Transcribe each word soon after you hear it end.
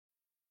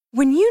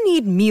When you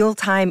need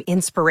mealtime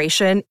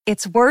inspiration,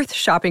 it's worth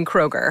shopping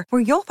Kroger,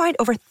 where you'll find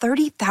over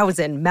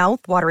 30,000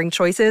 mouth-watering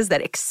choices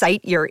that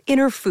excite your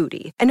inner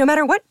foodie. And no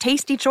matter what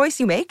tasty choice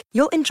you make,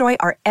 you'll enjoy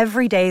our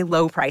everyday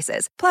low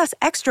prices, plus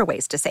extra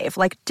ways to save,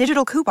 like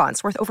digital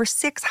coupons worth over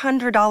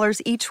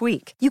 $600 each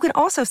week. You can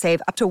also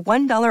save up to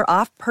 $1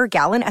 off per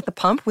gallon at the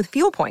pump with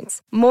fuel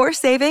points. More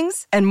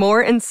savings and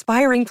more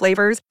inspiring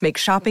flavors make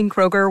shopping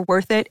Kroger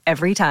worth it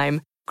every time.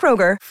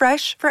 Kroger,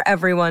 fresh for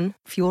everyone.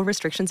 Fuel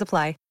restrictions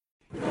apply.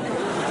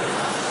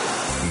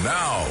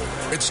 Now,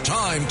 it's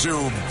time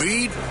to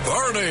Beat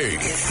Bernie.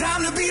 It's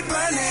time to beat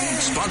Bernie.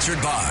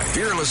 Sponsored by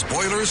Fearless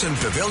Boilers and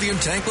Pavilion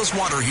Tankless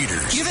Water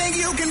Heaters. You think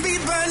you can beat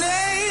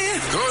Bernie?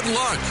 Good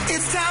luck.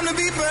 It's time to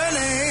beat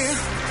Bernie.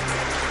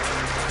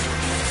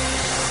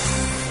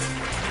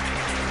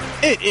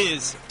 It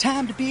is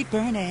time to beat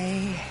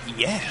Bernie.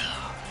 Yeah.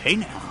 Hey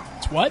now.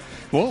 It's what?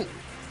 Whoa.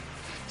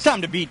 It's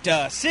time to beat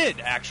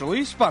Sid,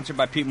 actually. Sponsored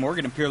by Pete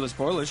Morgan and Peerless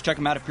Boilers. Check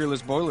them out at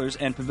Peerless Boilers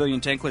and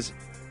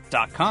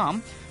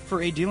PavillionTankless.com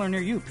for a dealer near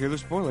you.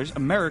 Peerless Boilers,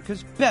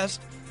 America's best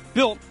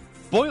built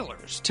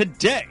boilers.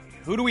 Today,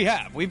 who do we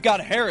have? We've got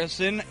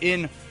Harrison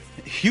in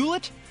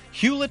Hewlett,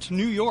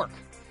 New York.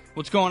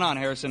 What's going on,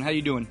 Harrison? How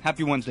you doing?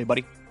 Happy Wednesday,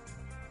 buddy.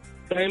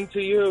 Same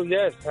to you,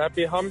 yes.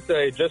 Happy hump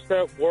day. Just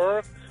at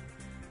work,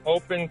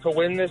 hoping to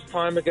win this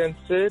time against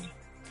Sid.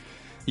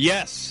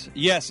 Yes,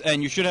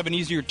 and you should have an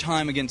easier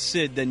time against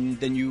Sid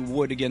than you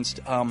would against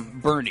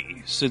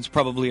Bernie. Sid's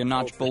probably a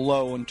notch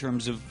below in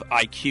terms of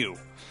IQ.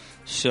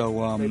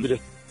 So,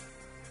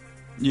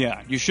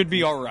 yeah, you should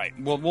be all right.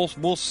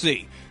 We'll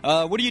see.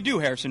 What do you do,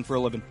 Harrison, for a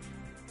living?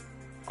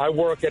 I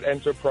work at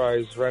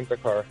Enterprise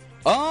Rent-A-Car.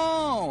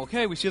 Oh,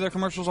 okay. We see their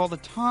commercials all the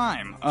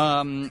time.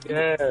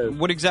 Yes.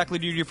 What exactly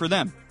do you do for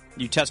them?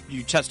 You test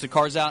the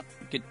cars out,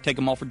 take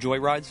them all for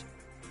joyrides?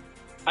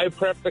 I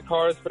prep the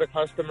cars for the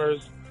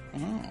customers.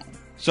 Oh.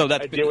 So I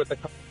deal with the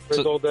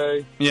customers all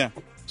day. Yeah.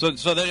 So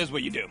that is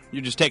what you do.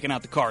 You're just taking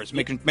out the cars,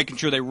 making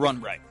sure they run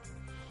right.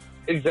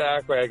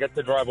 Exactly. I get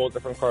to drive all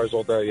different cars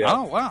all day, yeah.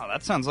 Oh, wow.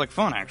 That sounds like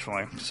fun,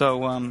 actually.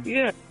 So,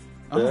 yeah.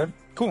 Oh,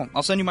 cool.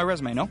 I'll send you my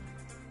resume, no?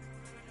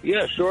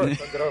 Yeah, sure.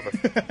 Send it over.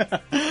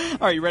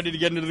 All right, you ready to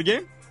get into the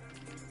game?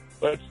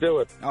 Let's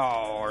do it.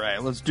 All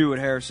right, let's do it,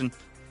 Harrison.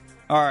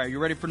 All right, you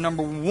ready for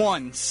number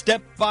one?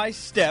 Step by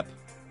Step,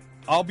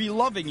 I'll Be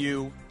Loving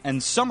You,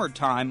 and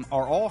Summertime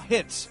are all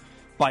hits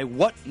by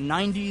what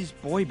 90s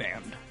boy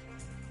band?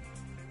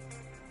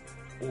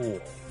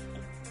 Ooh.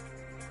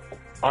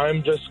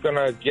 I'm just going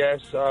to guess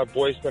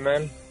Boyz II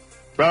Men.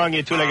 Wrong,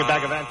 you two-legged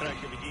bag of anthrax.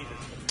 Should be Jesus.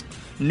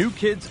 New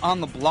Kids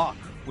on the Block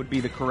would be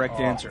the correct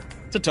answer.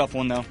 It's a tough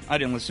one, though. I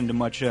didn't listen to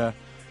much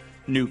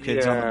New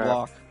Kids on the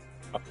Block.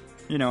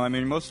 You know, I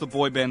mean, most of the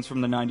boy bands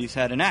from the 90s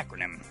had an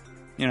acronym,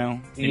 you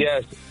know?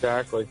 Yes,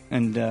 exactly.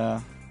 And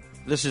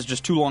this is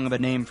just too long of a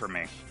name for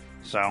me.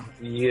 So,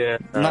 yeah,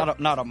 not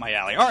up my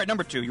alley. All right,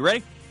 number two. You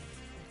ready?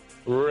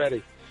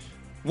 Ready.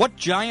 What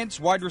Giants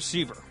wide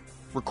receiver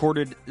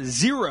recorded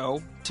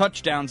 0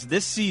 touchdowns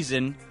this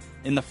season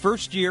in the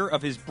first year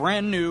of his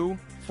brand new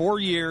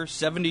 4-year,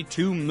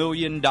 $72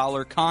 million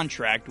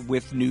contract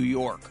with New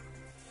York?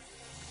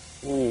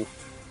 Ooh.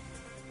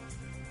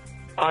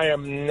 I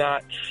am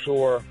not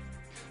sure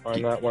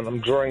on that one.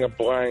 I'm drawing a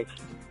blank.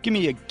 Give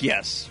me a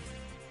guess.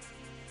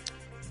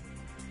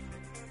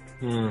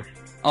 Hmm.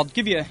 I'll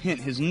give you a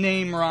hint. His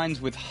name rhymes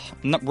with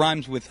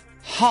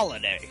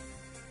holiday.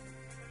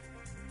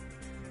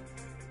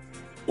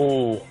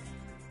 Ooh.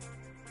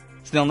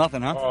 Still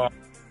nothing, huh?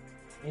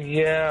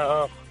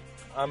 Yeah,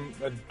 I'm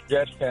a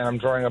Jets fan. I'm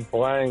drawing a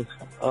blank.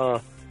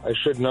 I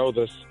should know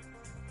this.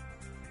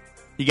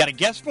 You got a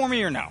guess for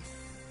me or no?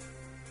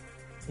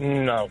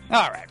 No.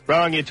 All right.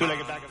 Wrong, you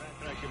two-legged bag of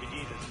anthrax. Should be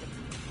Jesus.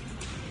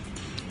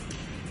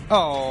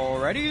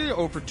 Alrighty,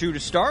 0 for 2 to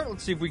start.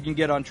 Let's see if we can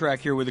get on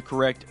track here with the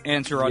correct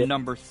answer on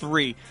number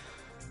 3.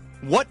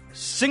 What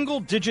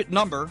single-digit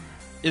number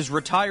is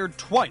retired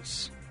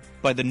twice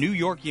by the New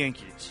York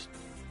Yankees?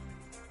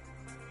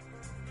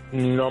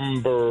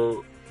 Number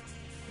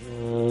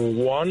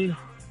 1.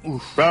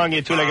 Oof. Wrong,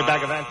 you two-legged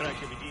bag of anthrax.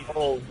 Should be Jesus.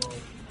 Oh.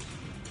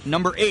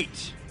 Number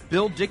 8,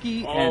 Bill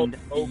Dickey and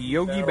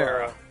Yogi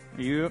Berra.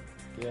 Yep.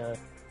 Yeah.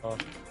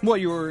 Well,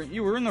 you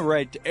were in the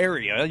right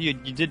area. You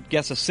did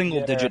guess a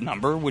single-digit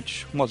number,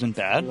 which wasn't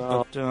bad,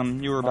 but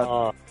you were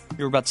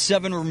about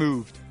 7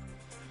 removed.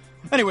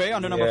 Anyway,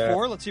 on to number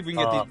 4. Let's see if we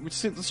can get let's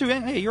see.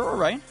 Hey, you're all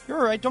right. You're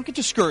all right. Don't get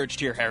discouraged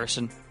here,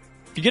 Harrison.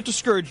 If you get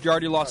discouraged, you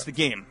already lost the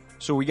game.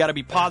 So we got to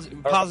be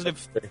positive, positive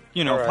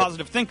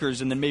thinkers,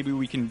 and then maybe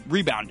we can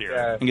rebound here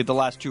and get the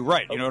last 2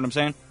 right. You know what I'm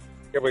saying?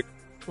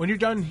 When you're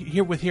done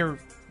here with Harrison,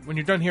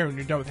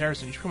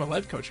 you should become a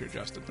life coach here,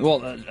 Justin.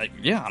 Well,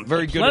 yeah, I'm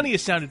very good. Plenty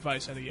of sound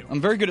advice out of you.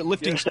 I'm very good at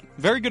lifting.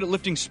 Very good at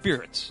lifting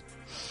spirits.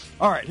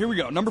 All right, here we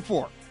go. Number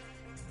 4.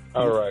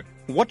 All right.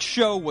 What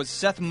show was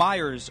Seth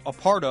Meyers a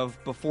part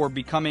of before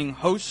becoming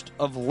host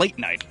of Late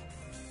Night?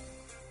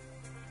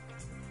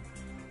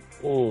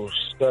 Oh,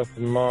 Seth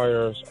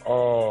Meyers.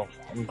 Oh,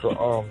 I'm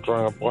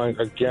drawing a blank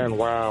again.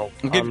 Wow.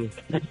 Okay.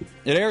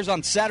 It airs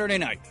on Saturday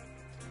night.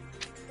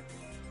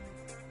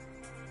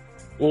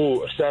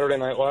 Ooh, Saturday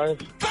Night Live.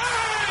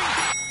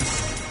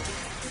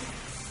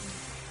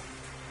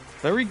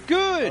 Very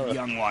good,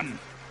 young one.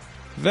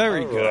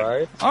 Very good.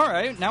 Right. All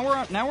right,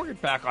 now we're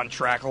back on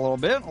track a little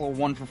bit. A little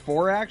 1 for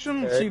 4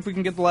 action. Let's see if we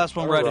can get the last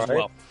one right as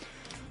well.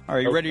 All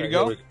right, you ready to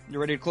go? You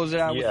ready to close it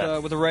out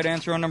with the right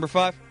answer on number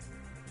 5?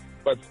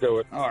 Let's do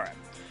it. All right.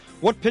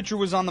 What pitcher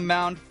was on the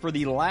mound for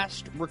the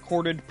last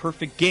recorded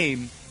perfect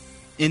game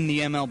in the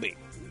MLB?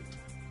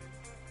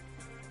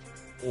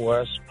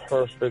 Last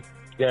perfect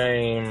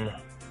game.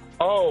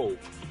 Oh,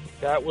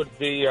 that would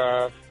be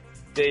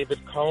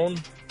David Cohn.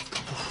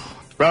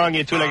 Wrong,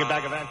 you two-legged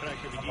bag of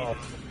anthrax. Should be Jesus.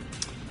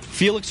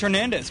 Felix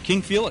Hernandez.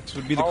 King Felix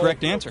would be the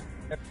correct answer.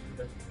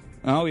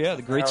 Oh yeah,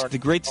 the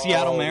great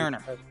Seattle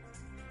Mariner.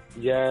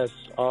 Yes.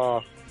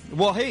 Well,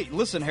 hey,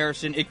 listen,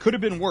 Harrison. It could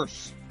have been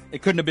worse.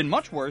 It couldn't have been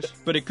much worse,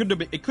 but it could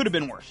have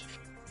been worse.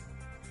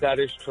 That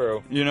is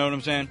true. You know what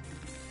I'm saying?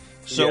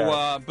 So,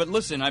 Yeah. but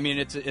listen, I mean,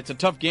 it's a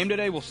tough game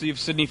today. We'll see if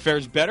Sydney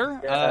fares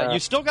better. Yeah. You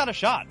still got a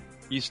shot.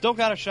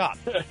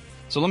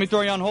 So let me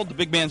throw you on hold. The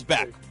big man's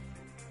back.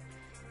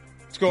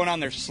 What's going on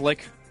there,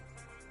 Slick?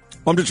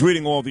 I'm just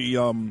reading all the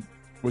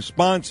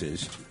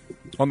responses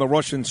on the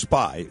Russian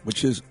spy,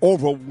 which is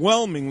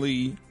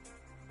overwhelmingly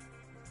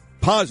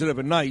positive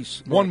and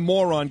nice. Right. One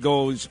moron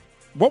goes,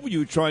 "What were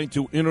you trying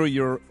to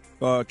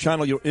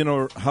channel your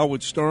inner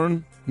Howard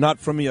Stern? Not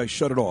from me. I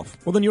shut it off."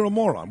 Well, then you're a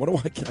moron. What do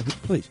I get?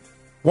 Please.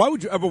 Why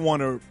would you ever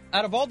want to?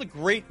 Out of all the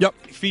great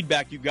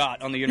feedback you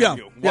got on the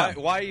interview,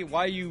 why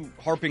are you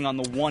harping on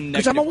the one negative?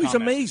 Because I'm always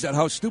comment? amazed at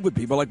how stupid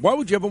people are. Like, why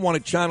would you ever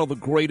want to channel the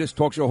greatest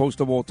talk show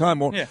host of all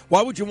time? Or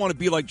why would you want to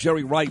be like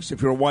Jerry Rice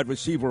if you're a wide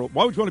receiver? Or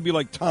why would you want to be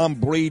like Tom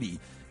Brady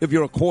if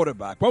you're a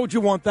quarterback? Why would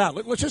you want that?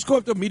 Let's just go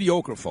after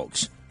mediocre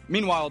folks.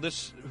 Meanwhile,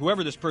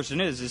 whoever this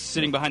person is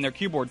sitting behind their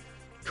keyboard,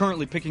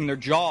 currently picking their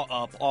jaw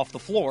up off the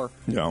floor.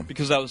 Yeah.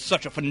 Because that was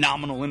such a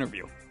phenomenal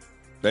interview.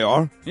 They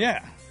are?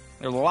 Yeah,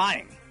 they're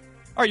lying.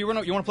 All right, you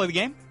want to play the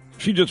game?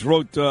 She just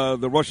wrote,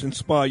 the Russian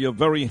spy, "You're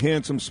very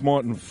handsome,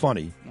 smart, and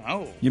funny.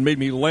 Oh. You made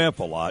me laugh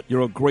a lot.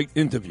 You're a great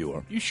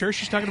interviewer." You sure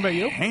she's talking about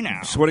you? Hey,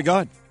 now. Swear to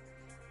God.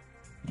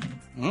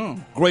 Oh.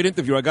 Great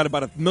interviewer. I got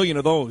about 1 million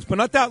of those. But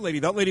not that lady.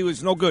 That lady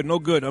was no good.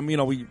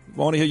 We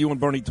want to hear you and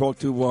Bernie talk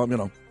to, All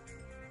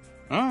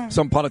right.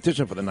 some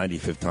politician for the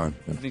 95th time.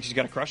 You think she's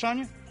got a crush on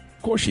you?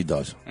 Of course she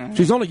does.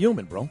 She's only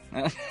human, bro.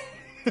 All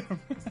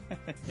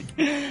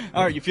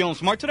right, you feeling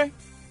smart today?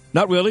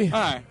 Not really. All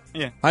right,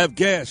 yeah. I have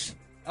gas.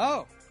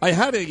 Oh. I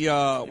had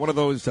one of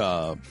those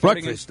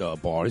breakfast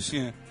bars.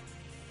 Yeah.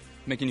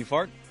 Making you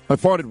fart? I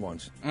farted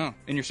once. Oh,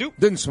 in your soup?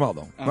 Didn't smell,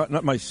 though.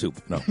 Not my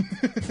soup, no.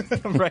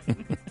 Right.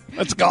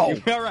 Let's go. All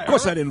right, of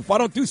course I didn't. I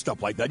don't do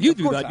stuff like that. You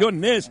do that. You're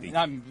nasty.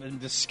 I'm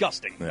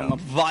disgusting. Yeah. I'm a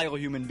vile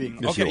human being.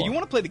 Yes, okay, you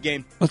want to play the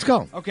game? Let's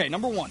go. Okay,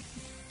 number 1.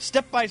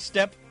 Step by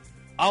Step,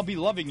 I'll Be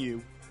Loving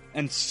You,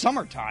 and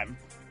Summertime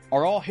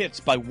are all hits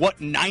by what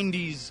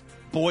 90s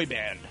boy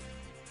band?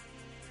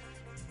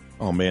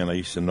 Oh, man, I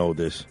used to know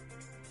this.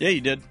 Yeah,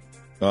 you did.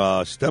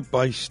 Step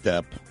by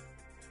Step.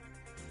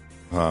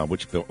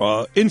 Which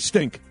bill?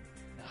 Instinct.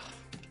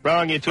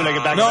 Wrong, you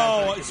two-legged bag of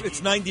No, anthrax.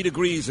 it's 90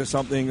 degrees or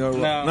something.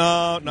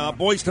 No.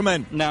 Boys to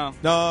Men. No.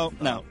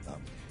 No.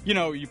 You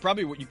know, you could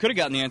have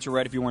gotten the answer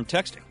right if you weren't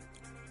texting.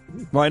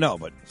 Well, I know,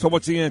 but so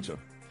what's the answer?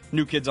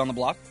 New Kids on the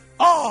Block.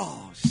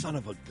 Oh, son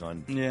of a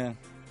gun. Yeah.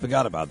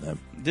 Forgot about them.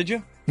 Did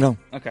you? No.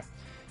 Okay.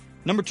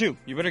 Number 2.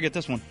 You better get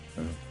this one.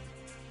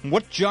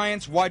 What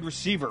Giants wide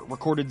receiver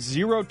recorded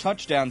 0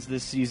 touchdowns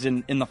this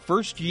season in the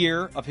first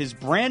year of his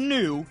brand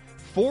new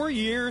 4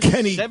 years?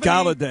 Kenny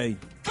Galladay.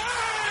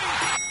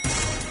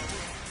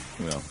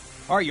 Well.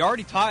 All right, you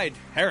already tied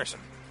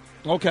Harrison.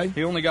 Okay.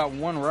 He only got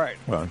 1 right.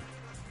 Well.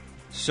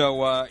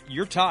 So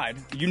you're tied.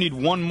 You need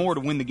 1 more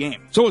to win the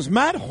game. So is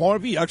Matt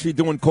Harvey actually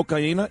doing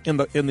cocaine in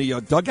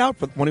the dugout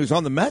when he was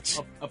on the Mets?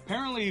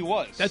 Apparently he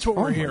was. That's what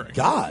we're hearing.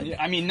 God.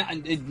 I mean,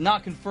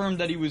 not confirmed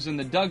that he was in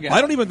the dugout.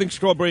 I don't even think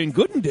Strawberry and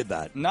Gooden did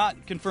that.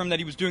 Not confirmed that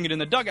he was doing it in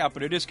the dugout,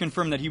 but it is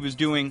confirmed that he was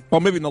doing... Or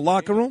maybe in the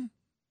locker room?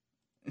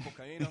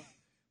 Cocaine.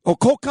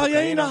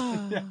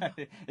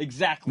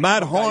 Exactly.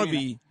 Matt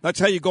Harvey, that's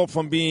how you go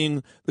from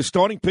being the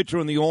starting pitcher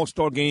in the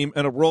All-Star game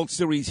and a World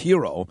Series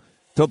hero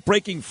to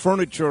breaking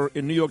furniture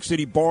in New York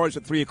City bars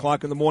at 3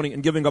 o'clock in the morning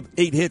and giving up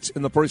 8 hits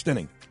in the first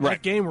inning.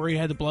 That game where he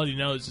had the bloody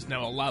nose is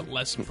now a lot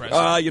less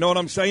impressive. You know what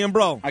I'm saying,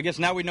 bro? I guess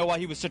now we know why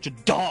he was such a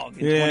dog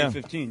in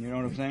 2015. You know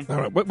what I'm saying? All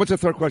right. What's the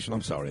third question?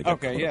 I'm sorry.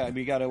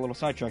 We got a little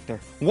sidetracked there.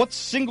 What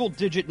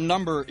single-digit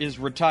number is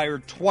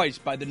retired twice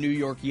by the New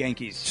York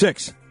Yankees?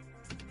 6.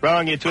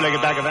 Wrong, you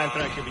two-legged bag of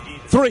anthrax. Should be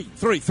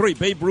Jesus. 3.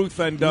 Babe Ruth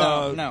and...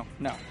 No.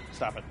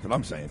 Stop it. That's what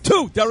I'm saying.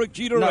 2. Derek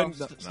Jeter No, and...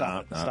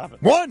 stop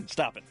it. 1.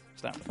 Stop it.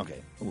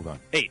 Okay, move on.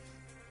 8.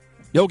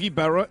 Yogi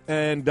Berra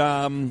and...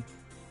 the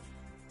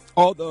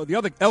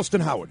other...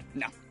 Elston Howard.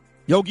 No.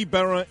 Yogi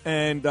Berra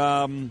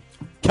and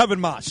Kevin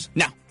Moss.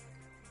 No.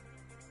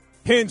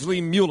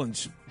 Hansley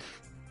Mullins.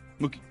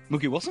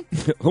 Mookie Wilson?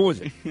 Who was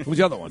it? Who was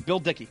the other one? Bill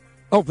Dickey.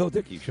 Oh, Bill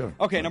Dickey, sure.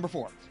 Okay, number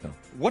 4. No.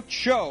 What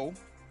show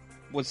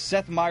was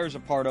Seth Meyers a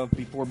part of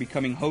before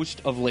becoming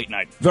host of Late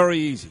Night? Very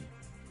easy.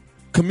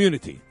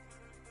 Community.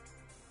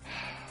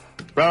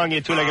 Wrong,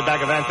 you two-legged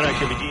bag of anthrax.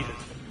 You'll be Jesus.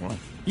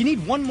 You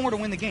need one more to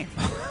win the game.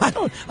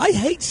 I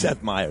hate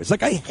Seth Meyers.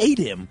 Like, I hate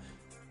him.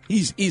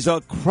 He's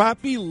a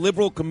crappy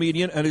liberal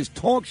comedian, and his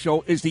talk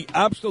show is the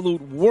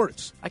absolute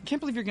worst. I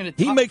can't believe you're going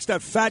to. He makes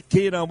that fat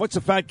kid. What's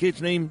the fat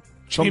kid's name?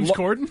 James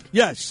Corden?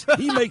 Yes,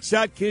 he makes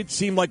that kid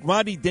seem like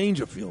Rodney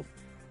Dangerfield.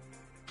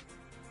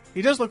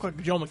 He does look like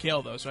Joe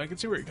McHale, though, so I can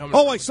see where you're coming from.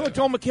 Oh, I saw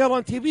Joe McHale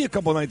on TV a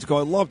couple of nights ago.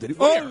 I loved it.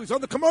 Where? Oh, he was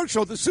on the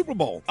commercial at the Super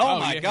Bowl. Oh,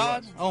 my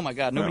God. Oh, my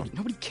God.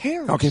 Nobody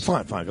cares. Okay,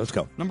 fine. Let's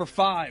go. Number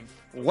 5.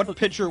 What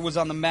pitcher was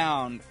on the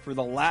mound for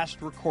the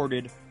last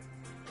recorded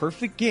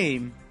perfect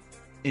game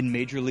in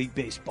Major League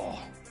Baseball?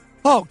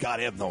 Oh, God,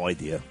 I have no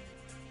idea.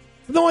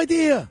 No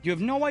idea. You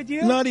have no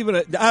idea? Not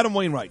even Adam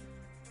Wainwright.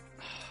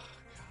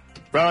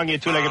 Wrong, you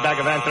two-legged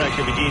bag of anthrax.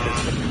 You'll be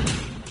Jesus.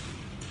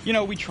 You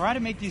know, we try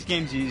to make these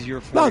games easier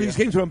for you. No, these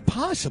games are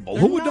impossible.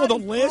 They're Who would know not the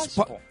last?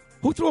 impossible.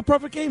 Who threw a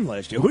perfect game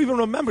last year? Who even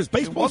remembers? It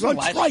Baseball's wasn't on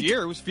last strike.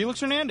 year. It was Felix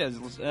Hernandez.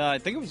 I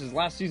think it was his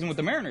last season with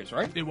the Mariners,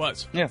 right? It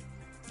was. Yeah.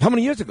 How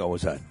many years ago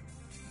was that?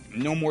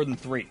 No more than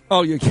 3.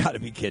 Oh, you got to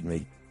be kidding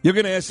me. You're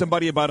going to ask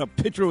somebody about a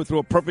pitcher who threw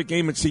a perfect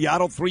game in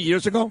Seattle 3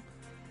 years ago?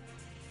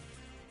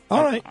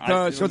 All right.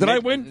 So did I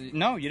win?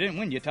 No, you didn't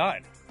win. You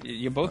tied.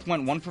 You both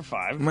went 1 for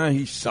 5. Man,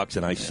 he sucks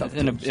and I suck.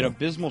 An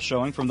abysmal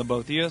showing from the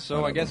both of you.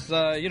 So I guess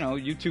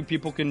you two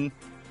people can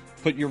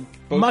put your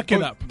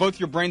both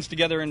your brains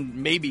together and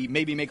maybe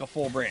make a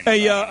full brain.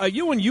 Hey, are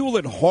you in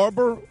Hewlett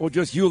Harbor or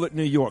just Hewlett,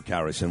 New York,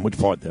 Harrison? Which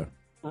part there?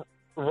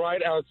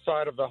 Right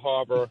outside of the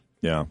harbor.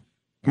 Yeah.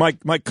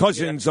 My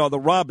cousins, the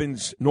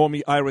Robins,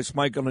 Normie, Iris,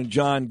 Michael, and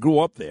John, grew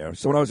up there.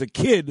 So when I was a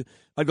kid,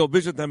 I'd go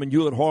visit them in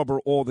Hewlett Harbor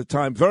all the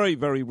time. Very,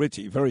 very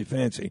ritzy, very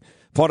fancy.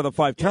 Part of the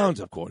 5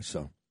 towns, of course.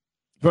 So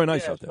very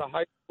nice out there. The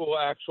high school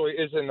actually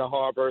is in the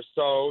harbor,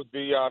 so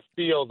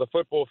the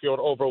football field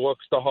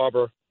overlooks the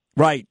harbor.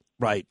 Right.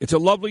 It's a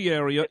lovely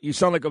area. You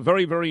sound like a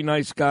very, very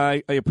nice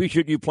guy. I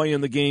appreciate you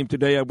playing the game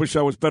today. I wish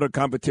I was better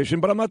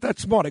competition, but I'm not that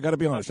smart. I got to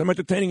be honest. I'm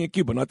entertaining and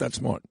cute, but not that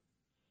smart.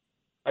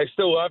 I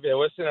still love you. I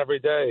listen every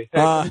day.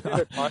 I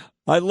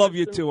love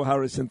you too,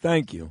 Harrison.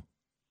 Thank you.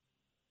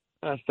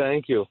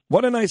 Thank you.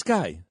 What a nice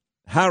guy.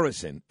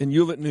 Harrison in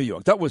Hewlett, New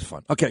York. That was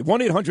fun. Okay,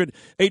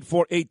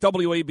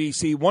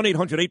 1-800-848-WABC,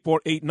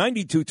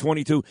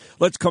 1-800-848-9222.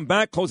 Let's come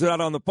back, close it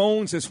out on the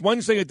phones. This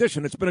Wednesday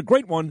edition, it's been a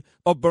great one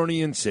of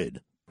Bernie and Sid.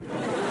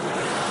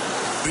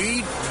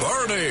 Beat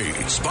Bernie.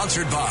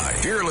 Sponsored by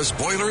Fearless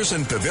Boilers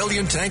and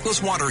Pavilion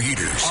Tankless Water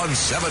Heaters on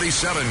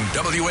 77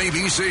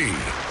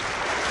 WABC.